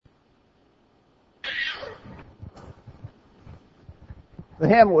The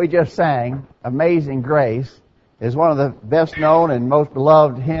hymn we just sang, Amazing Grace, is one of the best known and most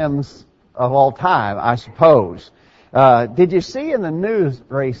beloved hymns of all time, I suppose. Did you see in the news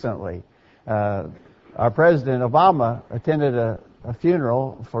recently, our President Obama attended a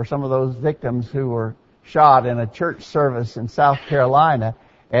funeral for some of those victims who were shot in a church service in South Carolina,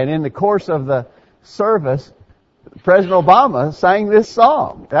 and in the course of the service, President Obama sang this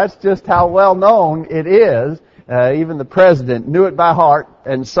song. That's just how well known it is. Even the President knew it by heart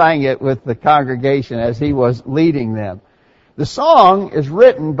and sang it with the congregation as he was leading them. The song is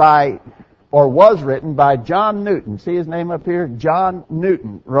was written by John Newton. See his name up here? John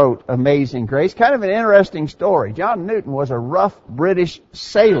Newton wrote Amazing Grace. Kind of an interesting story. John Newton was a rough British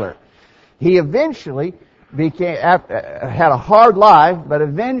sailor. He eventually had a hard life, but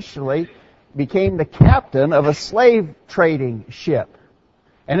eventually became the captain of a slave trading ship.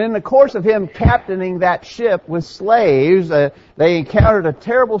 And in the course of him captaining that ship with slaves, they encountered a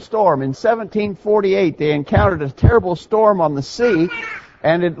terrible storm. In 1748, they encountered a terrible storm on the sea,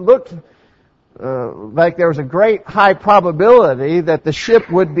 and it looked like there was a great high probability that the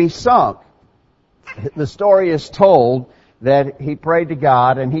ship would be sunk. The story is told that he prayed to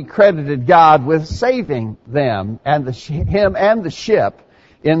God, and he credited God with saving them and him and the ship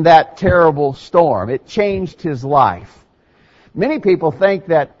in that terrible storm. It changed his life. Many people think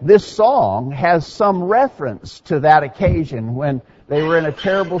that this song has some reference to that occasion when they were in a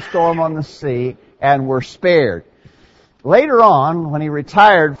terrible storm on the sea and were spared. Later on, when he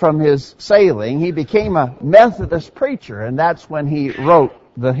retired from his sailing, he became a Methodist preacher, and that's when he wrote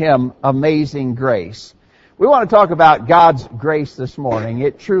the hymn Amazing Grace. We want to talk about God's grace this morning.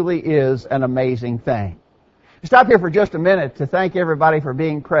 It truly is an amazing thing. Stop here for just a minute to thank everybody for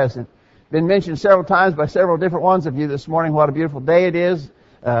being present. Been mentioned several times by several different ones of you this morning what a beautiful day it is,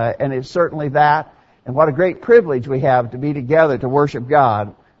 and it's certainly that, and what a great privilege we have to be together to worship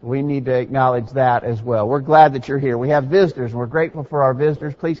God. We need to acknowledge that as well. We're glad that you're here. We have visitors, and we're grateful for our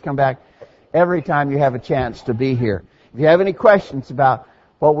visitors. Please come back every time you have a chance to be here. If you have any questions about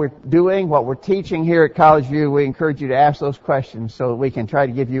what we're doing, what we're teaching here at College View, we encourage you to ask those questions so that we can try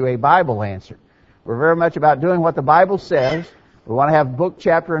to give you a Bible answer. We're very much about doing what the Bible says. We want to have book,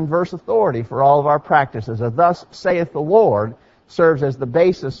 chapter, and verse authority for all of our practices. A thus saith the Lord serves as the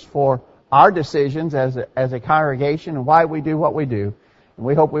basis for our decisions as a congregation and why we do what we do. And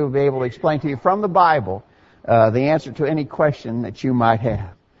we hope we will be able to explain to you from the Bible the answer to any question that you might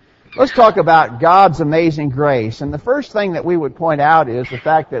have. Let's talk about God's amazing grace. And the first thing that we would point out is the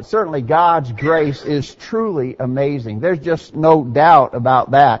fact that certainly God's grace is truly amazing. There's just no doubt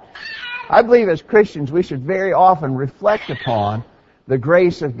about that. I believe as Christians we should very often reflect upon the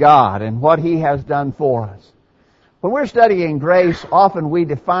grace of God and what He has done for us. When we're studying grace, often we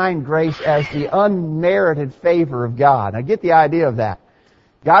define grace as the unmerited favor of God. Now get the idea of that.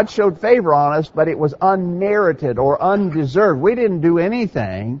 God showed favor on us, but it was unmerited or undeserved. We didn't do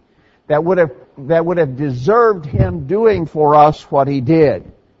anything that would have deserved Him doing for us what He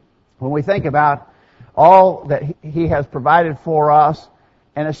did. When we think about all that He has provided for us,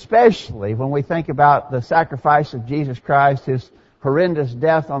 and especially when we think about the sacrifice of Jesus Christ, His horrendous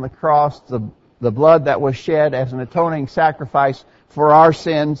death on the cross, the blood that was shed as an atoning sacrifice for our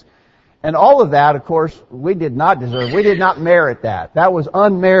sins, and all of that, of course, we did not deserve. We did not merit that. That was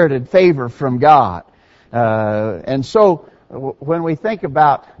unmerited favor from God. And so, when we think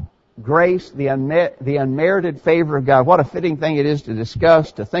about grace, the unmerited favor of God, what a fitting thing it is to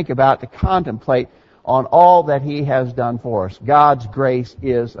discuss, to think about, to contemplate on all that He has done for us. God's grace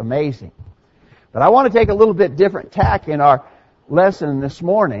is amazing. But I want to take a little bit different tack in our lesson this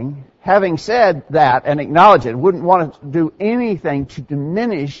morning. Having said that and acknowledge it, wouldn't want to do anything to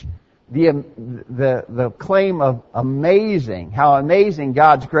diminish the claim of amazing, how amazing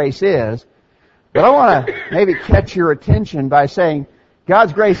God's grace is. But I want to maybe catch your attention by saying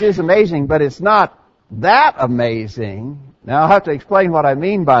God's grace is amazing, but it's not that amazing. Now I'll have to explain what I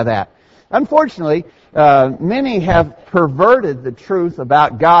mean by that. Unfortunately, many have perverted the truth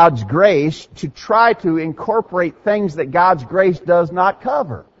about God's grace to try to incorporate things that God's grace does not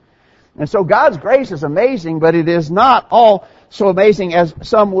cover. And so God's grace is amazing, but it is not all so amazing as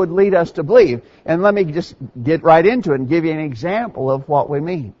some would lead us to believe. And let me just get right into it and give you an example of what we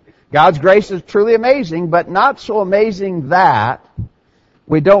mean. God's grace is truly amazing, but not so amazing that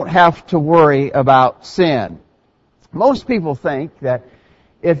we don't have to worry about sin. Most people think that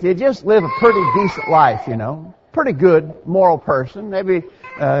if you just live a pretty decent life, pretty good moral person, maybe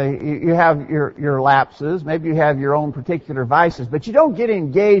you have your lapses, maybe you have your own particular vices, but you don't get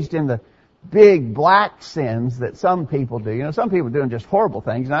engaged in the big black sins that some people do. Some people are doing just horrible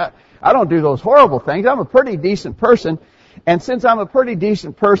things. And I don't do those horrible things. I'm a pretty decent person. And since I'm a pretty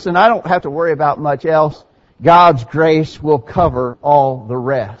decent person, I don't have to worry about much else. God's grace will cover all the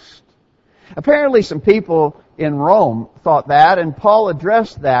rest. Apparently some people in Rome thought that, and Paul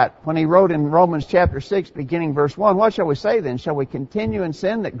addressed that when he wrote in Romans chapter 6, beginning verse 1, "What shall we say then? Shall we continue in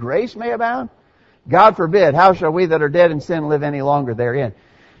sin that grace may abound? God forbid. How shall we that are dead in sin live any longer therein?"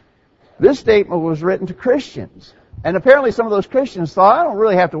 This statement was written to Christians. And apparently some of those Christians thought, I don't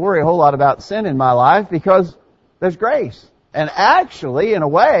really have to worry a whole lot about sin in my life because there's grace. And actually, in a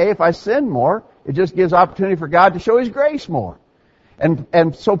way, if I sin more, it just gives opportunity for God to show His grace more.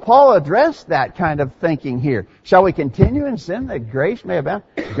 And so Paul addressed that kind of thinking here. Shall we continue in sin that grace may abound?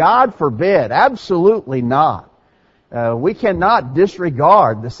 God forbid. Absolutely not. We cannot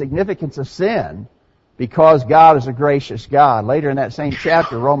disregard the significance of sin because God is a gracious God. Later in that same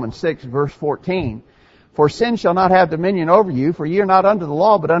chapter, Romans 6, verse 14, "For sin shall not have dominion over you, for ye are not under the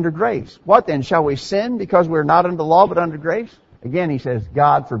law, but under grace. What then? Shall we sin because we are not under the law, but under grace?" Again, he says,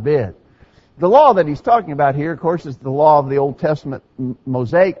 God forbid. The law that he's talking about here, of course, is the law of the Old Testament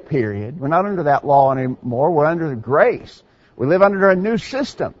Mosaic period. We're not under that law anymore. We're under the grace. We live under a new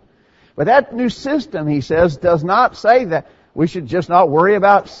system. But that new system, he says, does not say that we should just not worry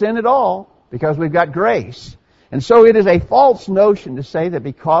about sin at all because we've got grace. And so it is a false notion to say that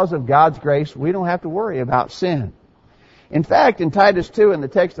because of God's grace, we don't have to worry about sin. In fact, in Titus 2, in the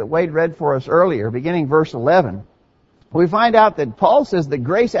text that Wade read for us earlier, beginning verse 11, we find out that Paul says that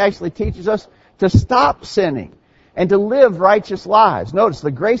grace actually teaches us to stop sinning and to live righteous lives. Notice, the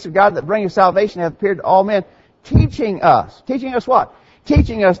grace of God that bringeth salvation hath appeared to all men, teaching us what?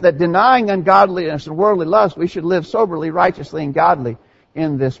 Teaching us that denying ungodliness and worldly lust, we should live soberly, righteously, and godly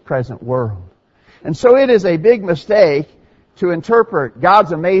in this present world. And so it is a big mistake to interpret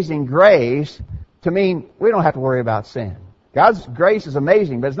God's amazing grace to mean we don't have to worry about sin. God's grace is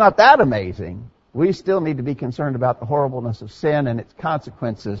amazing, but it's not that amazing. We still need to be concerned about the horribleness of sin and its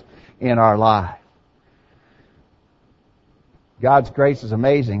consequences in our life. God's grace is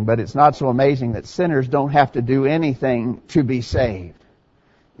amazing, but it's not so amazing that sinners don't have to do anything to be saved.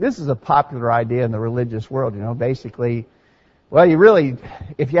 This is a popular idea in the religious world, basically. Well,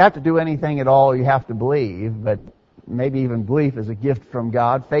 if you have to do anything at all, you have to believe, but maybe even belief is a gift from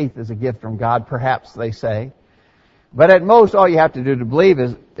God. Faith is a gift from God, perhaps they say. But at most, all you have to do to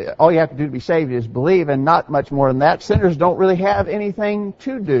be saved is believe, and not much more than that. Sinners don't really have anything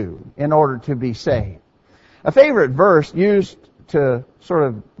to do in order to be saved. A favorite verse used to sort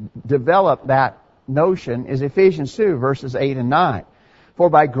of develop that notion is Ephesians 2, verses 8 and 9. "For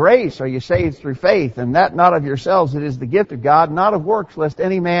by grace are you saved through faith, and that not of yourselves, it is the gift of God, not of works, lest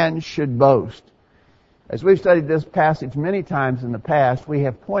any man should boast." As we've studied this passage many times in the past, we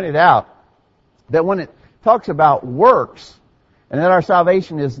have pointed out that when it talks about works, and that our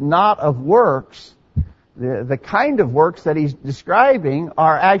salvation is not of works, the kind of works that he's describing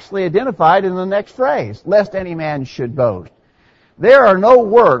are actually identified in the next phrase, lest any man should boast. There are no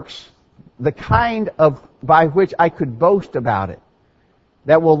works, the kind of by which I could boast about it,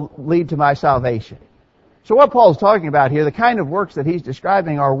 that will lead to my salvation. So what Paul's talking about here, the kind of works that he's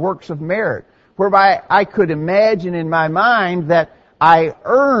describing are works of merit, whereby I could imagine in my mind that I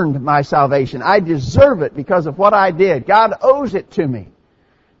earned my salvation. I deserve it because of what I did. God owes it to me.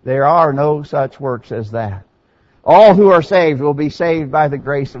 There are no such works as that. All who are saved will be saved by the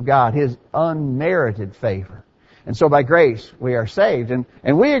grace of God, His unmerited favor. And so by grace we are saved.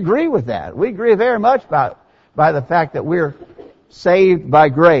 And we agree with that. We agree very much by the fact that we're saved by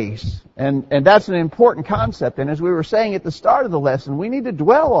grace. And that's an important concept. And as we were saying at the start of the lesson, we need to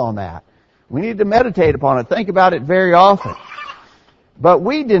dwell on that. We need to meditate upon it, think about it very often. But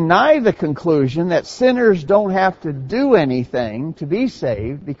we deny the conclusion that sinners don't have to do anything to be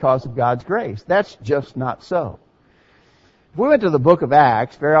saved because of God's grace. That's just not so. If we went to the book of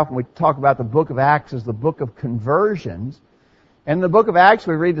Acts, very often we talk about the book of Acts as the book of conversions. And in the book of Acts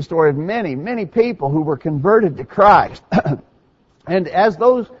we read the story of many, many people who were converted to Christ. And as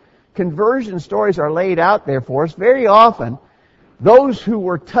those conversion stories are laid out there for us, very often those who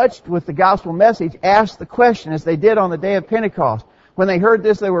were touched with the gospel message asked the question, as they did on the day of Pentecost. When they heard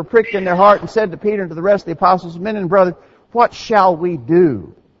this, they were pricked in their heart and said to Peter and to the rest of the apostles, "Men and brothers, what shall we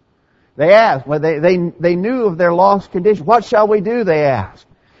do?" They asked. Well, they knew of their lost condition. What shall we do? They asked.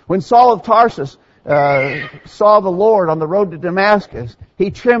 When Saul of Tarsus saw the Lord on the road to Damascus,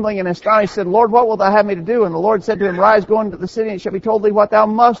 he, trembling and astonished, said, "Lord, what wilt thou have me to do?" And the Lord said to him, "Rise, go into the city, and it shall be told thee what thou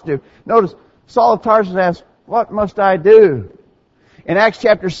must do." Notice, Saul of Tarsus asked, "What must I do?" In Acts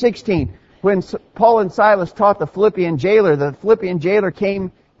chapter 16, when Paul and Silas taught the Philippian jailer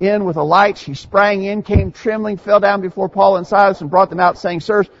came in with a light. She sprang in, came trembling, fell down before Paul and Silas, and brought them out, saying,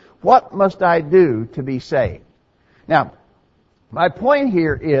 "Sirs, what must I do to be saved?" Now, My point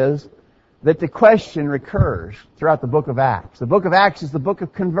here is that the question recurs throughout the book of Acts. The book of Acts is the book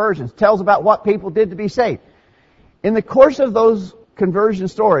of conversions. It tells about what people did to be saved. In the course of those conversion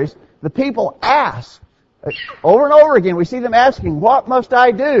stories, the people ask, over and over again, we see them asking, what must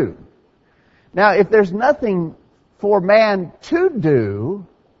I do? Now, if there's nothing for man to do,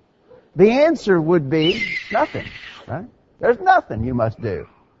 the answer would be nothing, right? There's nothing you must do.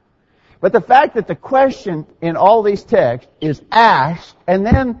 But the fact that the question in all these texts is asked and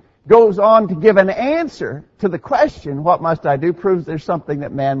then goes on to give an answer to the question, what must I do, proves there's something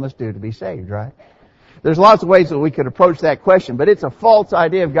that man must do to be saved, right? There's lots of ways that we could approach that question, but it's a false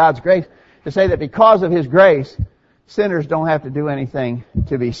idea of God's grace to say that because of His grace, sinners don't have to do anything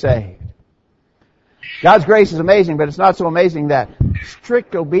to be saved. God's grace is amazing, but it's not so amazing that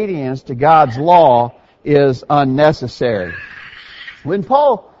strict obedience to God's law is unnecessary. When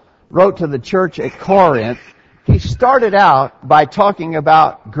Paul wrote to the church at Corinth, he started out by talking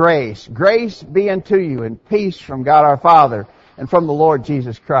about grace. Grace be unto you and peace from God our Father and from the Lord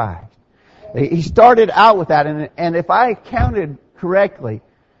Jesus Christ. He started out with that, and if I counted correctly,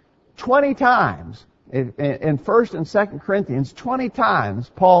 20 times in 1st and 2nd Corinthians, 20 times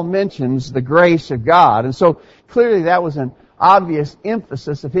Paul mentions the grace of God. And so clearly that was an obvious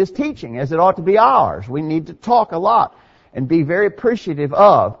emphasis of his teaching, as it ought to be ours. We need to talk a lot and be very appreciative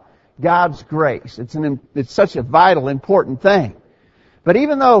of God's grace. It's such a vital, important thing. But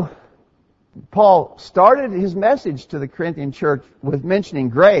even though Paul started his message to the Corinthian church with mentioning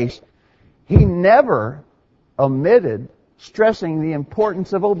grace, he never omitted stressing the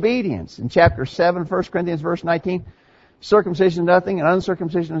importance of obedience. In chapter 7, 1 Corinthians verse 19, circumcision is nothing and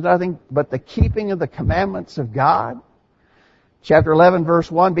uncircumcision is nothing but the keeping of the commandments of God. Chapter 11 verse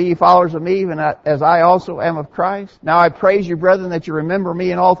 1, be ye followers of me even as I also am of Christ. Now I praise you, brethren, that you remember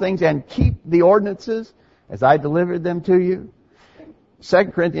me in all things and keep the ordinances as I delivered them to you. 2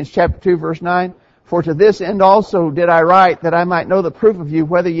 Corinthians chapter 2 verse 9, for to this end also did I write, that I might know the proof of you,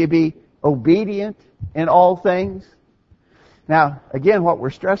 whether ye be obedient in all things. Now, again, what we're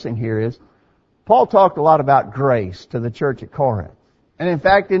stressing here is, Paul talked a lot about grace to the church at Corinth. And in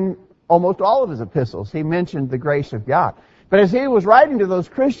fact, in almost all of his epistles, he mentioned the grace of God. But as he was writing to those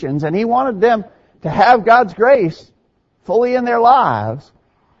Christians, and he wanted them to have God's grace fully in their lives,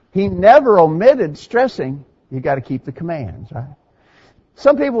 he never omitted stressing, you got to keep the commands, right?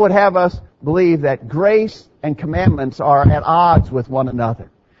 Some people would have us believe that grace and commandments are at odds with one another,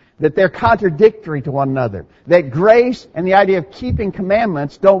 that they're contradictory to one another, that grace and the idea of keeping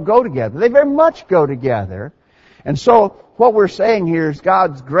commandments don't go together. They very much go together. And so what we're saying here is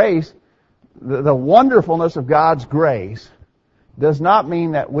God's grace, the wonderfulness of God's grace, does not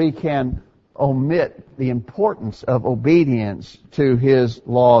mean that we can omit the importance of obedience to His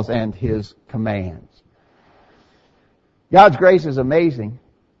laws and His commands. God's grace is amazing,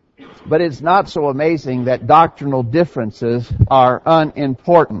 but it's not so amazing that doctrinal differences are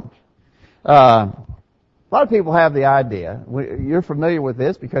unimportant. A lot of people have the idea, you're familiar with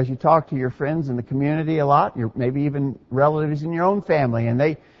this because you talk to your friends in the community a lot, maybe even relatives in your own family,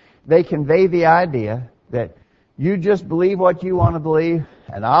 and they convey the idea that you just believe what you want to believe,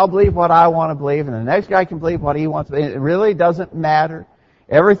 and I'll believe what I want to believe, and the next guy can believe what he wants to believe. It really doesn't matter.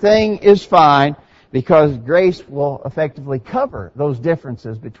 Everything is fine because grace will effectively cover those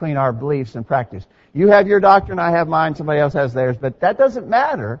differences between our beliefs and practice. You have your doctrine, I have mine, somebody else has theirs, but that doesn't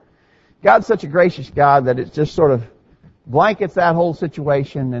matter. God's such a gracious God that it just sort of blankets that whole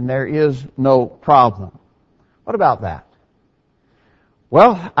situation and there is no problem. What about that?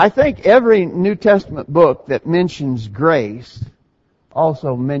 Well, I think every New Testament book that mentions grace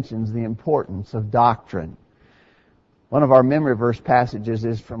also mentions the importance of doctrine. One of our memory verse passages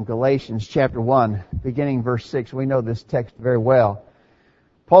is from Galatians chapter 1, beginning verse 6. We know this text very well.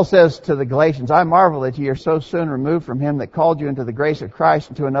 Paul says to the Galatians, I marvel that ye are so soon removed from Him that called you into the grace of Christ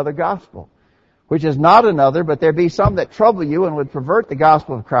into another gospel, which is not another, but there be some that trouble you and would pervert the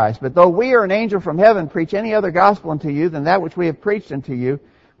gospel of Christ. But though we or an angel from heaven preach any other gospel unto you than that which we have preached unto you,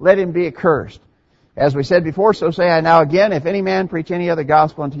 let him be accursed. As we said before, so say I now again, if any man preach any other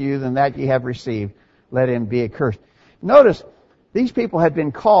gospel unto you than that ye have received, let him be accursed. Notice, these people had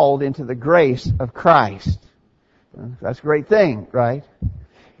been called into the grace of Christ. That's a great thing, right?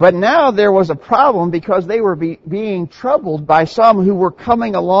 But now there was a problem because they were being troubled by some who were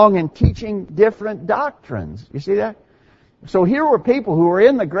coming along and teaching different doctrines. You see that? So here were people who were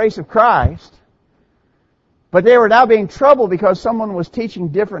in the grace of Christ, but they were now being troubled because someone was teaching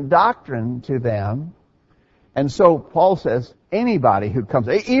different doctrine to them. And so Paul says, anybody who comes,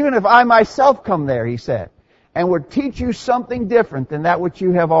 even if I myself come there, he said, and would teach you something different than that which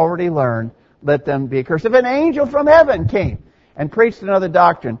you have already learned, let them be accursed. If an angel from heaven came and preached another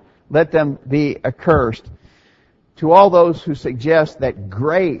doctrine, let them be accursed. To all those who suggest that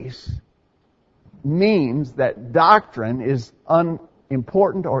grace means that doctrine is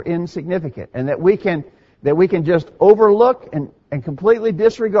unimportant or insignificant, and that we can just overlook and completely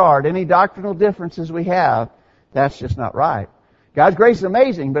disregard any doctrinal differences we have, that's just not right. God's grace is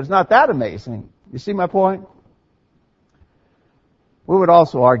amazing, but it's not that amazing. You see my point? We would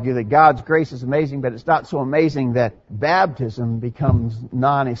also argue that God's grace is amazing, but it's not so amazing that baptism becomes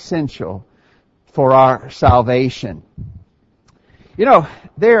non-essential for our salvation. You know,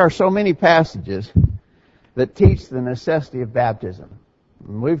 there are so many passages that teach the necessity of baptism.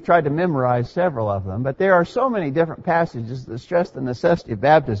 We've tried to memorize several of them, but there are so many different passages that stress the necessity of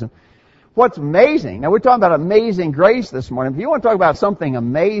baptism. What's amazing, now we're talking about amazing grace this morning. If you want to talk about something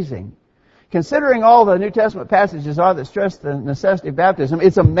amazing, considering all the New Testament passages are that stress the necessity of baptism,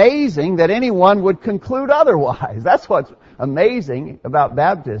 it's amazing that anyone would conclude otherwise. That's what's amazing about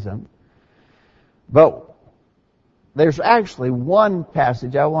baptism. But there's actually one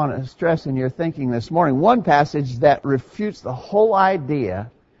passage I want to stress in your thinking this morning. One passage that refutes the whole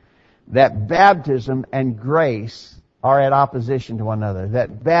idea that baptism and grace are at opposition to one another.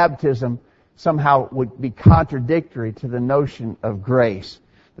 That baptism somehow would be contradictory to the notion of grace.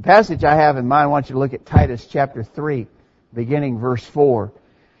 The passage I have in mind, I want you to look at Titus chapter 3, beginning verse 4.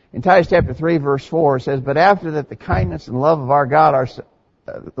 In Titus chapter 3, verse 4, it says, "But after that the kindness and love of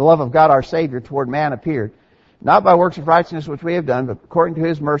God our Savior toward man appeared, not by works of righteousness which we have done, but according to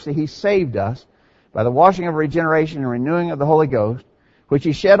His mercy He saved us by the washing of regeneration and renewing of the Holy Ghost, which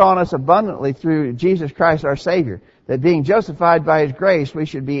He shed on us abundantly through Jesus Christ our Savior, that being justified by His grace we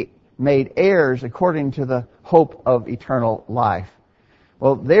should be made heirs according to the hope of eternal life."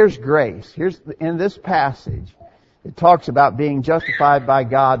 Well, there's grace. In this passage, it talks about being justified by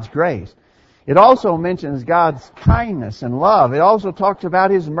God's grace. It also mentions God's kindness and love. It also talks about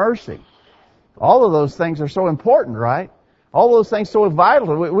His mercy. All of those things are so important, right? All those things so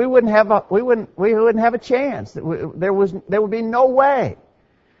vital. We wouldn't have a chance. There would be no way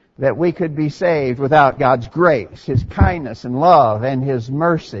that we could be saved without God's grace, His kindness and love, and His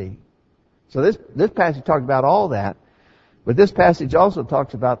mercy. So this passage talks about all that. But this passage also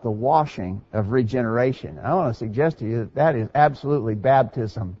talks about the washing of regeneration. I want to suggest to you that is absolutely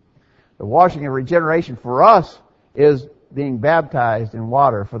baptism. The washing of regeneration for us is being baptized in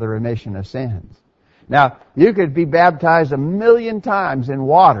water for the remission of sins. Now, you could be baptized 1,000,000 times in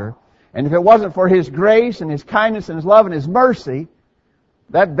water, and if it wasn't for His grace and His kindness and His love and His mercy,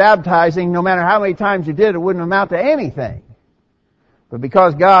 that baptizing, no matter how many times you did, it wouldn't amount to anything. But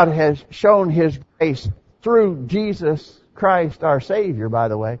because God has shown His grace through Jesus Christ, our Savior, by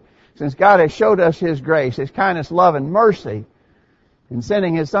the way, since God has showed us His grace, His kindness, love, and mercy in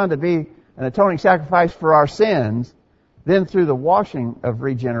sending His Son to be an atoning sacrifice for our sins, then through the washing of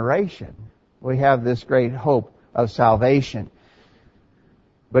regeneration, we have this great hope of salvation.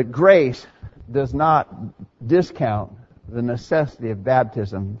 But grace does not discount the necessity of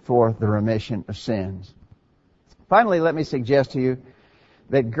baptism for the remission of sins. Finally, let me suggest to you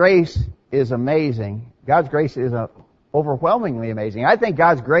that grace is amazing. God's grace is overwhelmingly amazing. I think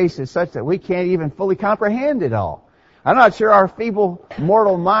God's grace is such that we can't even fully comprehend it all. I'm not sure our feeble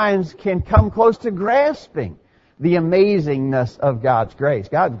mortal minds can come close to grasping the amazingness of God's grace.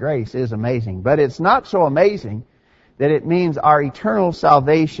 God's grace is amazing, but it's not so amazing that it means our eternal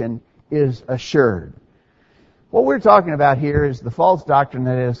salvation is assured. What we're talking about here is the false doctrine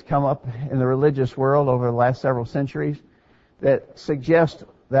that has come up in the religious world over the last several centuries that suggests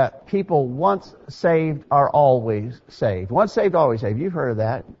that people once saved are always saved. Once saved, always saved. You've heard of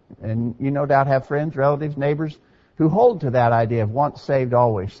that. And you no doubt have friends, relatives, neighbors who hold to that idea of once saved,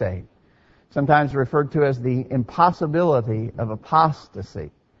 always saved. Sometimes referred to as the impossibility of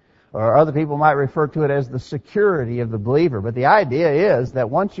apostasy. Or other people might refer to it as the security of the believer. But the idea is that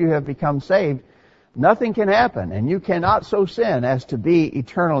once you have become saved, nothing can happen, and you cannot so sin as to be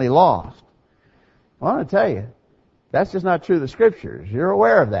eternally lost. I want to tell you, that's just not true of the Scriptures. You're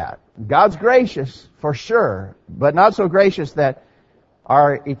aware of that. God's gracious, for sure, but not so gracious that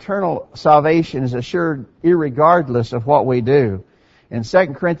our eternal salvation is assured irregardless of what we do. In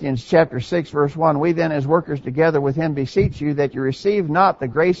 2 Corinthians chapter 6, verse 1, "We then as workers together with Him beseech you that you receive not the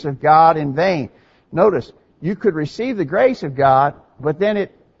grace of God in vain." Notice, you could receive the grace of God, but then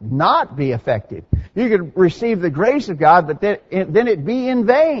it not be effective. You could receive the grace of God, but then it be in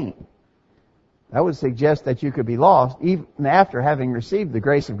vain. That would suggest that you could be lost even after having received the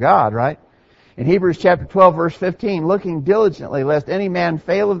grace of God, right? In Hebrews chapter 12, verse 15, "Looking diligently, lest any man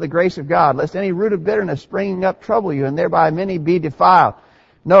fail of the grace of God, lest any root of bitterness springing up trouble you, and thereby many be defiled."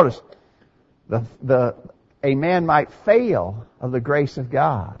 Notice, the a man might fail of the grace of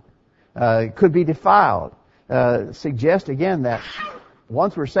God, could be defiled, suggest again that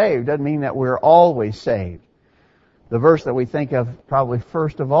once we're saved doesn't mean that we're always saved. The verse that we think of probably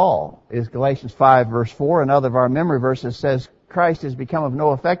first of all is Galatians 5 verse 4. Another of our memory verses says, Christ is become of no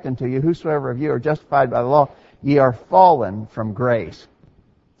effect unto you. Whosoever of you are justified by the law, ye are fallen from grace.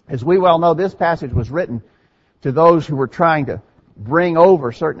 As we well know, this passage was written to those who were trying to bring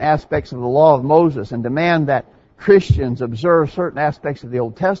over certain aspects of the law of Moses and demand that Christians observe certain aspects of the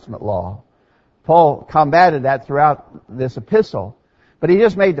Old Testament law. Paul combated that throughout this epistle. But he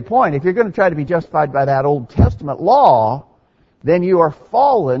just made the point, if you're going to try to be justified by that Old Testament law, then you are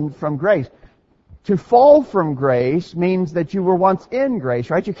fallen from grace. To fall from grace means that you were once in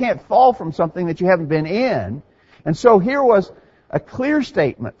grace, right? You can't fall from something that you haven't been in. And so here was a clear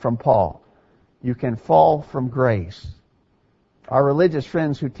statement from Paul. You can fall from grace. Our religious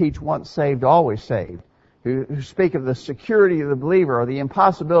friends who teach once saved, always saved, who speak of the security of the believer or the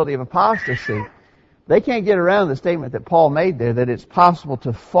impossibility of apostasy, they can't get around the statement that Paul made there, that it's possible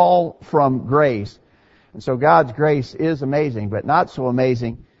to fall from grace. And so God's grace is amazing, but not so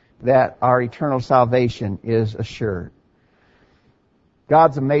amazing that our eternal salvation is assured.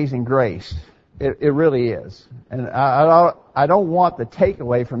 God's amazing grace. It really is. And I don't want the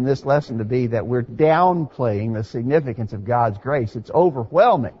takeaway from this lesson to be that we're downplaying the significance of God's grace. It's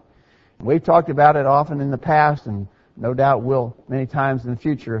overwhelming. We've talked about it often in the past, and no doubt will many times in the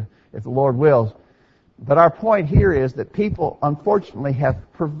future if the Lord wills. But our point here is that people, unfortunately,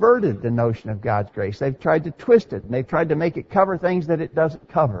 have perverted the notion of God's grace. They've tried to twist it, and they've tried to make it cover things that it doesn't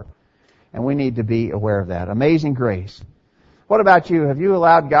cover. And we need to be aware of that. Amazing grace. What about you? Have you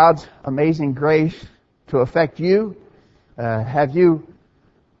allowed God's amazing grace to affect you? Have you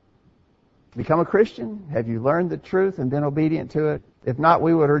become a Christian? Have you learned the truth and been obedient to it? If not,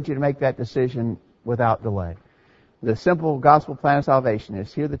 we would urge you to make that decision without delay. The simple gospel plan of salvation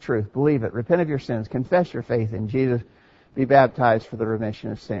is hear the truth, believe it, repent of your sins, confess your faith in Jesus, be baptized for the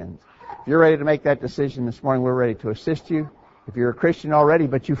remission of sins. If you're ready to make that decision this morning, we're ready to assist you. If you're a Christian already,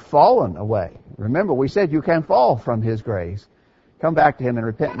 but you've fallen away, remember we said you can fall from His grace. Come back to Him in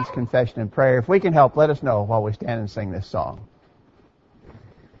repentance, confession, and prayer. If we can help, let us know while we stand and sing this song.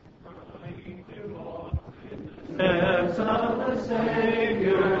 Steps of the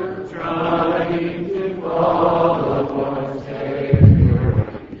Savior, trying to follow our